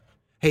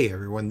Hey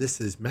everyone,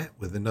 this is Matt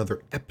with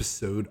another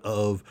episode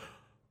of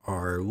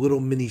our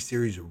little mini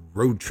series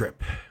Road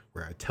Trip,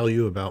 where I tell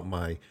you about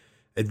my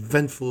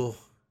eventful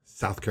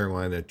South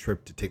Carolina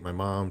trip to take my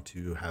mom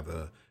to have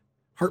a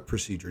heart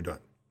procedure done.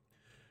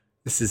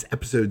 This is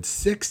episode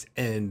 6,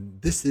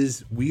 and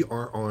we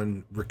are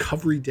on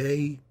recovery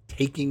day,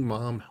 taking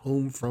mom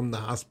home from the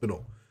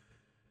hospital.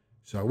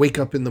 So I wake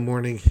up in the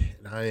morning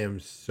and I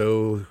am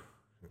so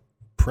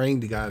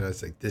praying to God. I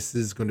was like, this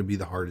is going to be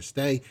the hardest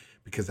day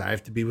because I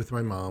have to be with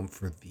my mom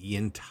for the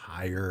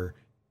entire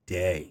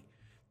day.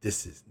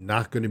 This is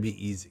not going to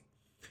be easy.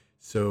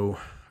 So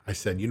I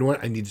said, you know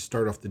what? I need to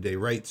start off the day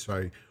right. So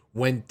I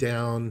went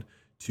down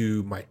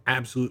to my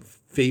absolute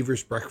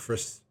favorite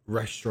breakfast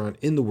restaurant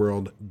in the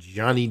world,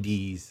 Johnny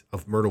D's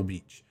of Myrtle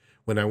Beach.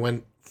 When I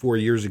went 4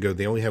 years ago,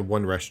 they only had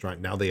one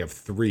restaurant. Now they have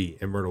 3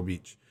 in Myrtle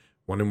Beach.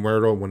 One in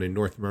Myrtle, one in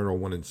North Myrtle,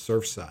 one in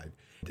Surfside.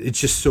 It's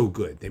just so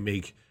good. They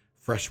make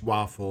fresh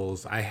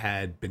waffles. I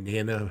had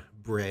banana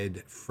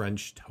bread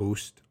French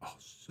toast. Oh,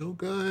 so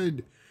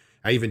good.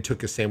 I even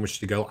took a sandwich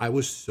to go. I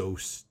was so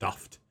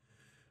stuffed.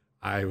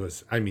 I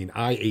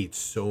ate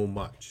so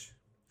much.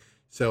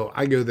 So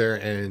I go there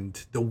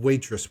and the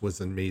waitress was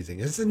amazing.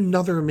 It's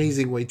another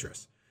amazing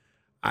waitress.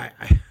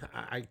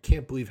 I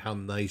can't believe how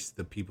nice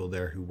the people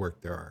there who work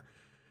there are.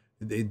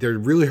 They're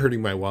really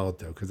hurting my wallet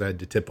though, because I had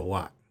to tip a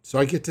lot. So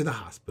I get to the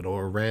hospital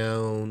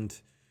around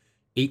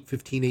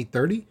 8:15,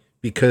 8:30,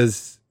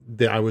 because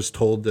I was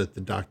told that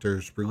the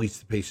doctors release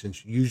the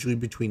patients usually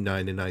between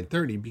 9 and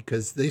 9:30,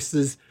 because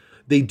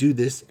they do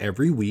this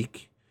every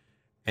week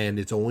and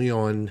it's only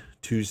on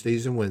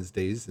Tuesdays and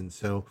Wednesdays. And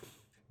so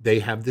they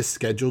have this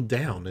scheduled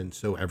down. And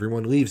so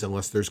everyone leaves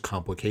unless there's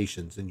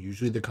complications. And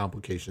usually the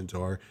complications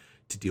are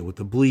to deal with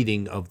the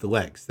bleeding of the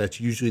legs. That's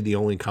usually the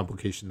only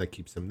complication that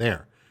keeps them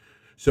there.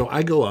 So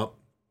I go up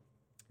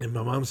and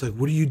my mom's like,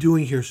 what are you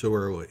doing here so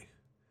early?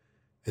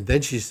 And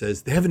then she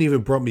says, they haven't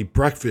even brought me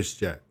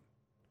breakfast yet.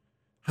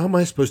 How am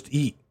I supposed to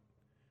eat?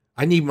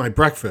 I need my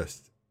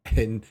breakfast.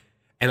 And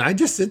I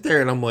just sit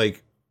there and I'm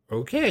like,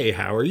 okay,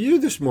 how are you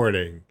this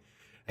morning?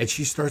 And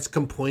she starts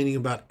complaining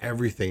about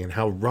everything and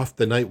how rough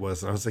the night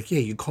was. And I was like,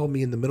 yeah, you called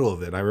me in the middle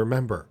of it. I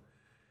remember.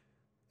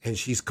 And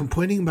she's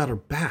complaining about her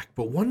back.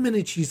 But one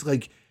minute she's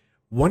like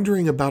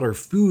wondering about her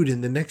food.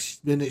 And the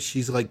next minute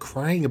she's like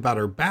crying about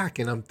her back.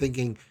 And I'm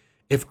thinking,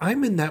 if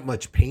I'm in that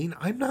much pain,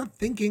 I'm not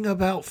thinking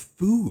about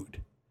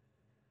food.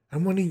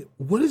 I'm wondering,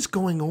 what is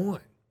going on?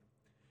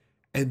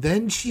 And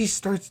then she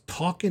starts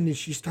talking and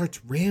she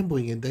starts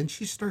rambling. And then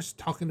she starts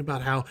talking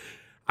about how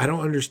I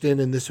don't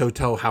understand in this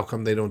hotel, how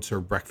come they don't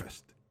serve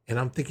breakfast? And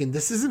I'm thinking,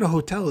 this isn't a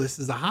hotel. This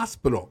is a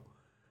hospital.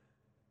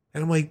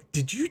 And I'm like,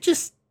 do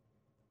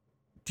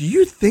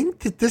you think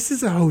that this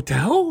is a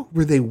hotel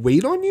where they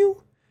wait on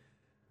you?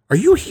 Are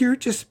you here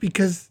just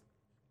because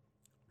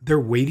they're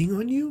waiting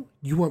on you?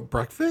 You want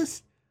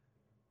breakfast?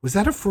 Was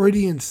that a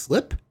Freudian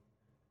slip?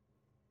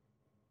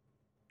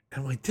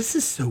 And I'm like, this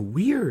is so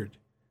weird.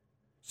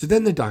 So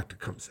then the doctor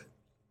comes in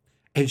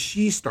and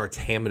she starts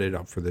hamming it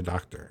up for the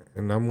doctor.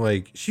 And I'm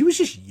like, she was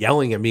just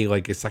yelling at me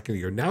like a second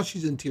ago. Now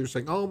she's in tears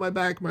saying, oh, my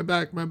back, my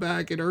back, my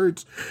back. It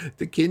hurts.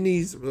 The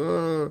kidneys.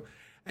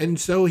 And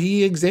so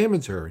he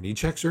examines her and he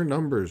checks her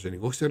numbers and he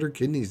looks at her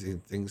kidneys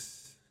and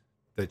thinks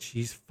that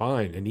she's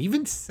fine. And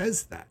even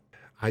says that.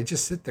 I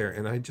just sit there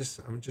and I'm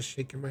just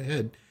shaking my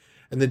head.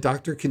 And the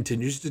doctor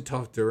continues to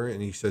talk to her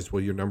and he says,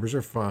 well, your numbers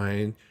are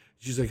fine.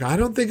 She's like, I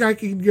don't think I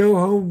can go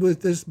home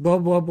with this, blah,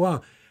 blah, blah.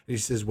 And he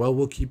says, well,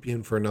 we'll keep you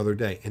in for another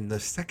day. And the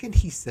second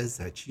he says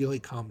that, she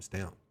like calms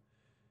down.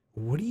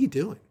 What are you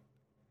doing?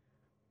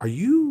 Are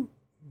you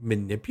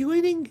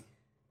manipulating?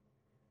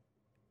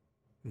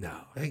 No,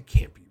 that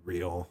can't be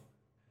real.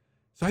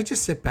 So I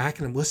just sit back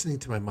and I'm listening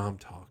to my mom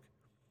talk.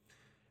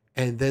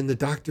 And then the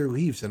doctor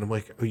leaves and I'm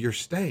like, oh, you're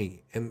staying.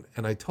 And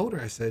I told her,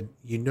 I said,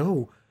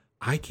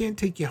 I can't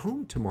take you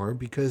home tomorrow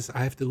because I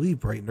have to leave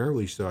bright and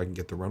early so I can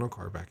get the rental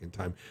car back in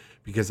time,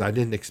 because I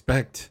didn't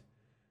expect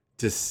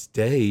to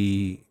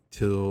stay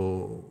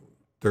till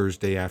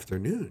Thursday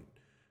afternoon,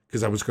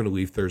 because I was going to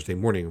leave Thursday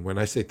morning. And when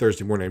I say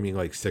Thursday morning, I mean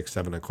like 6,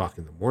 7 o'clock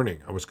in the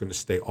morning. I was going to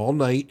stay all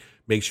night,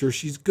 make sure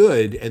she's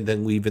good, and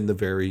then leave in the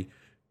very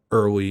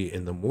early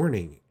in the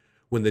morning.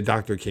 When the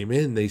doctor came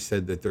in, they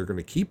said that they're going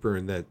to keep her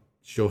and that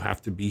she'll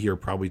have to be here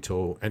probably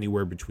till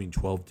anywhere between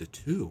 12 to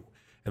 2.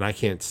 And I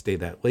can't stay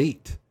that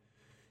late.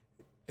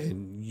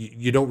 And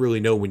you don't really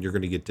know when you're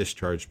going to get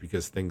discharged,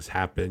 because things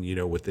happen,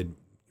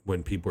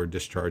 when people are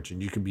discharged,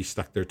 and you can be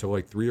stuck there till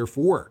like 3 or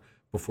 4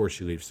 before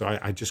she leaves. So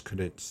I just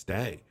couldn't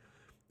stay.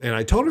 And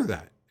I told her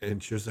that.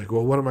 And she was like,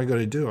 well, what am I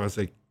going to do? I was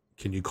like,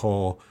 can you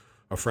call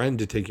a friend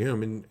to take you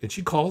home? And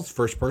she calls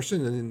first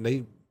person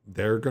and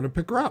they're going to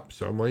pick her up.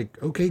 So I'm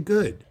like, okay,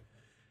 good.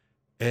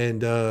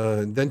 And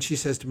then she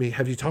says to me,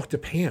 have you talked to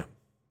Pam?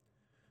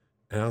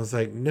 And I was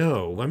like,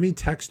 no, let me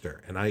text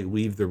her. And I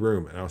leave the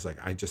room. And I was like,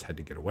 I just had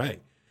to get away,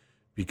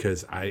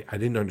 because I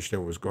didn't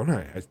understand what was going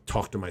on. I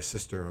talked to my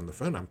sister on the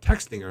phone. I'm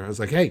texting her. I was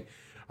like, hey,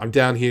 I'm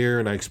down here.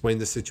 And I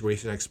explained the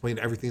situation. I explained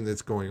everything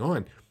that's going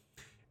on.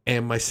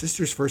 And my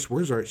sister's first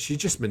words are, she's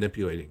just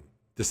manipulating.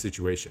 the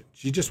situation.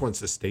 She just wants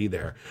to stay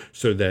there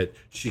so that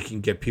she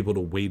can get people to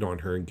wait on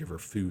her and give her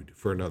food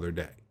for another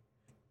day.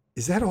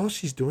 Is that all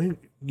she's doing?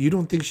 You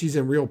don't think she's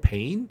in real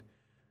pain?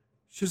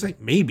 She was like,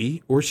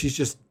 maybe, or she's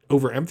just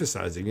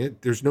overemphasizing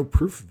it. There's no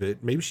proof of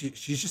it. Maybe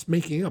she's just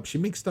making up. She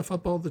makes stuff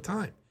up all the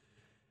time.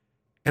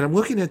 And I'm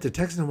looking at the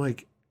text and I'm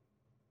like,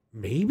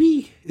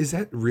 maybe? Is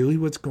that really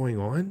what's going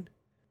on?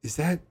 Is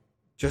that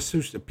just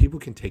so people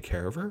can take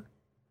care of her?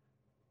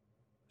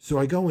 So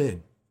I go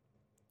in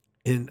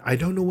and I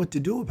don't know what to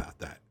do about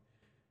that.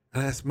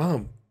 And I asked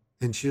Mom,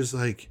 and she was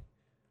like,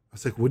 I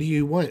was like, what do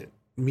you want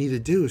me to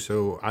do?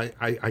 So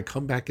I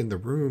come back in the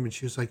room and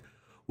she was like,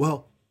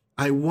 well,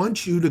 I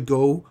want you to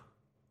go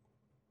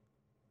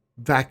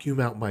vacuum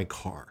out my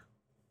car.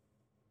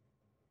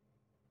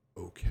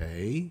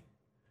 Okay.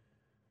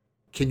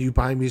 Can you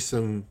buy me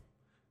some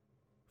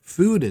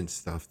food and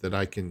stuff that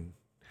I can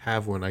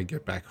have when I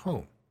get back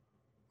home?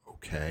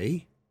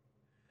 Okay.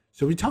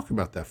 So we talked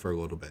about that for a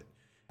little bit.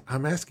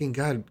 I'm asking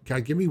God,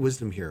 give me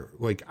wisdom here.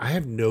 Like, I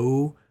have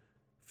no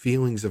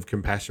feelings of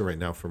compassion right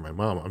now for my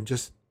mom. I'm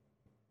just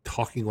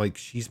talking like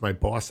she's my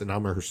boss and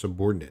I'm her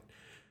subordinate.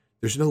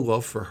 There's no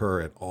love for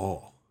her at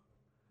all.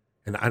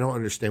 And I don't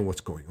understand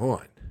what's going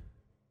on.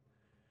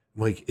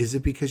 I'm like, is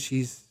it because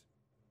she's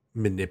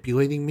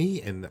manipulating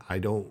me and I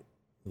don't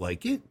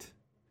like it?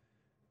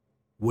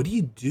 What do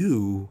you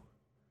do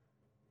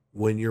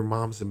when your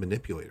mom's a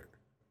manipulator?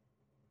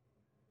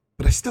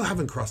 But I still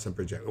haven't crossed that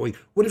bridge yet. Like,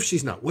 what if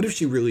she's not? What if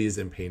she really is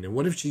in pain? And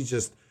what if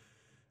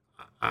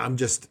I'm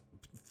just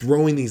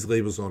throwing these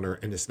labels on her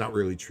and it's not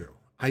really true?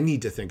 I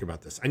need to think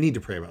about this. I need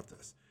to pray about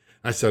this.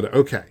 I said,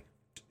 okay.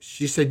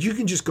 She said, you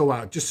can just go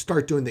out, just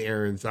start doing the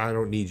errands. I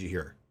don't need you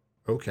here.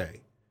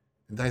 Okay.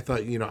 And I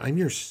thought, I'm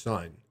your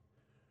son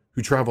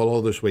who traveled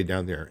all this way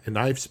down there. And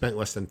I've spent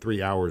less than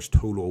 3 hours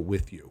total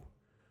with you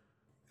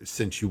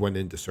since you went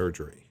into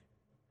surgery.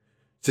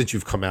 Since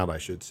you've come out, I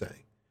should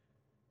say.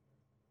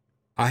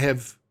 I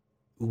have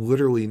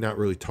literally not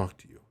really talked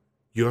to you.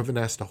 You haven't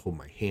asked to hold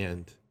my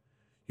hand.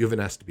 You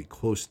haven't asked to be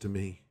close to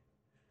me.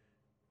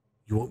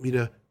 You want me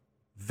to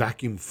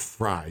vacuum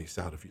fries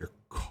out of your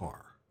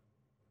car.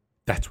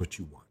 That's what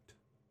you want.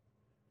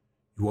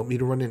 You want me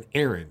to run an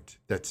errand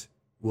that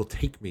will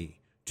take me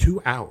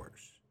 2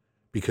 hours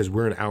because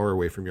we're an hour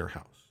away from your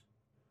house.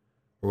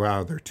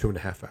 Wow, they're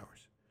 2.5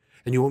 hours.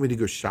 And you want me to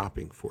go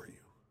shopping for you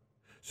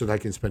so that I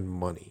can spend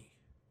money.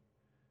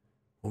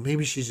 Well,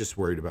 maybe she's just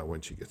worried about when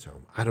she gets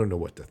home. I don't know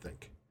what to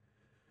think.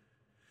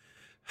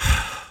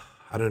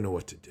 I don't know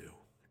what to do.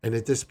 And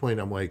at this point,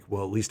 I'm like,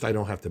 well, at least I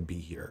don't have to be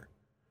here.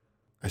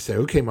 I say,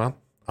 okay, Mom,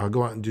 I'll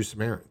go out and do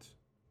some errands.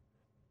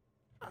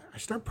 I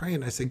start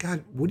praying. I say,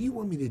 God, what do you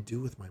want me to do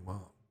with my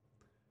mom?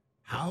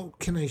 How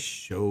can I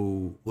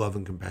show love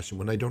and compassion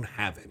when I don't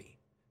have any?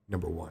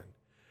 Number one.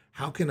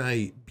 How can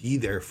I be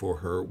there for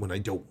her when I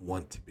don't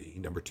want to be?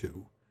 Number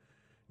two.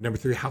 Number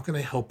three, how can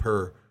I help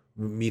her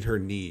meet her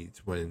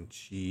needs when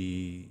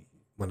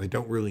I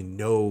don't really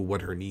know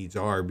what her needs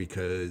are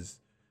because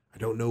I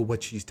don't know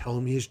what she's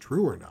telling me is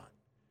true or not.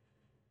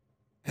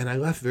 And I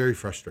left very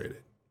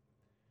frustrated.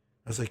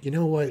 I was like, you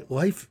know what?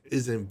 Life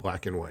isn't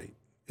black and white.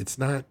 It's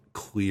not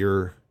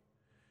clear.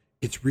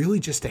 It's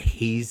really just a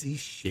hazy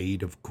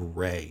shade of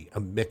gray, a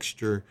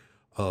mixture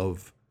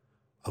of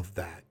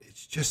that.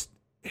 It's just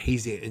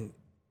hazy.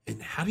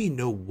 And how do you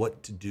know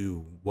what to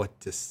do, what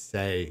to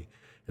say,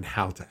 and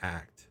how to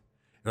act?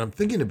 And I'm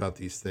thinking about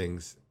these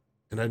things,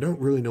 and I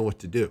don't really know what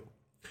to do.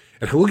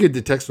 And I look at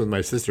the text with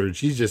my sister, and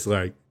she's just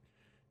like,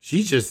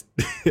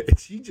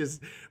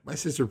 my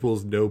sister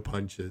pulls no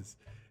punches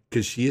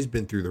because she has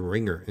been through the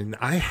ringer, and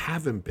I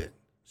haven't been.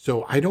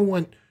 So I don't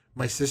want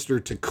my sister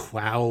to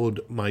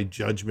cloud my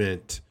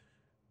judgment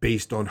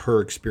based on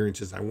her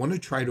experiences. I want to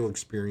try to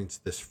experience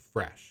this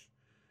fresh.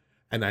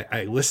 And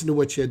I listened to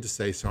what she had to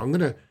say. So I'm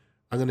gonna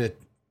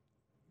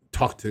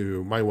talk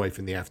to my wife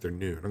in the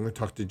afternoon. I'm going to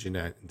talk to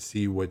Jeanette and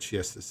see what she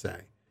has to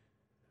say.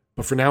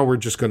 But for now, we're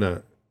just going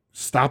to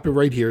stop it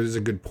right here. This is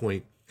a good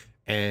point.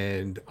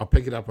 And I'll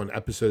pick it up on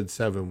episode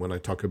 7 when I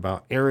talk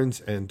about errands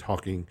and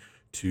talking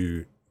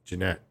to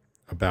Jeanette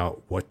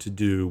about what to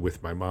do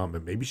with my mom.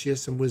 And maybe she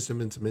has some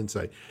wisdom and some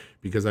insight,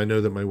 because I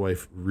know that my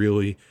wife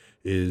really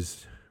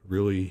is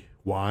really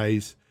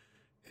wise,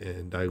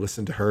 and I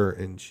listen to her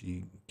and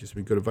she gives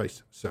me good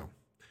advice. So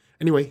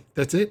anyway,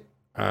 that's it.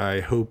 I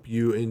hope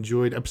you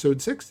enjoyed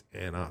episode 6,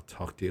 and I'll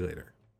talk to you later.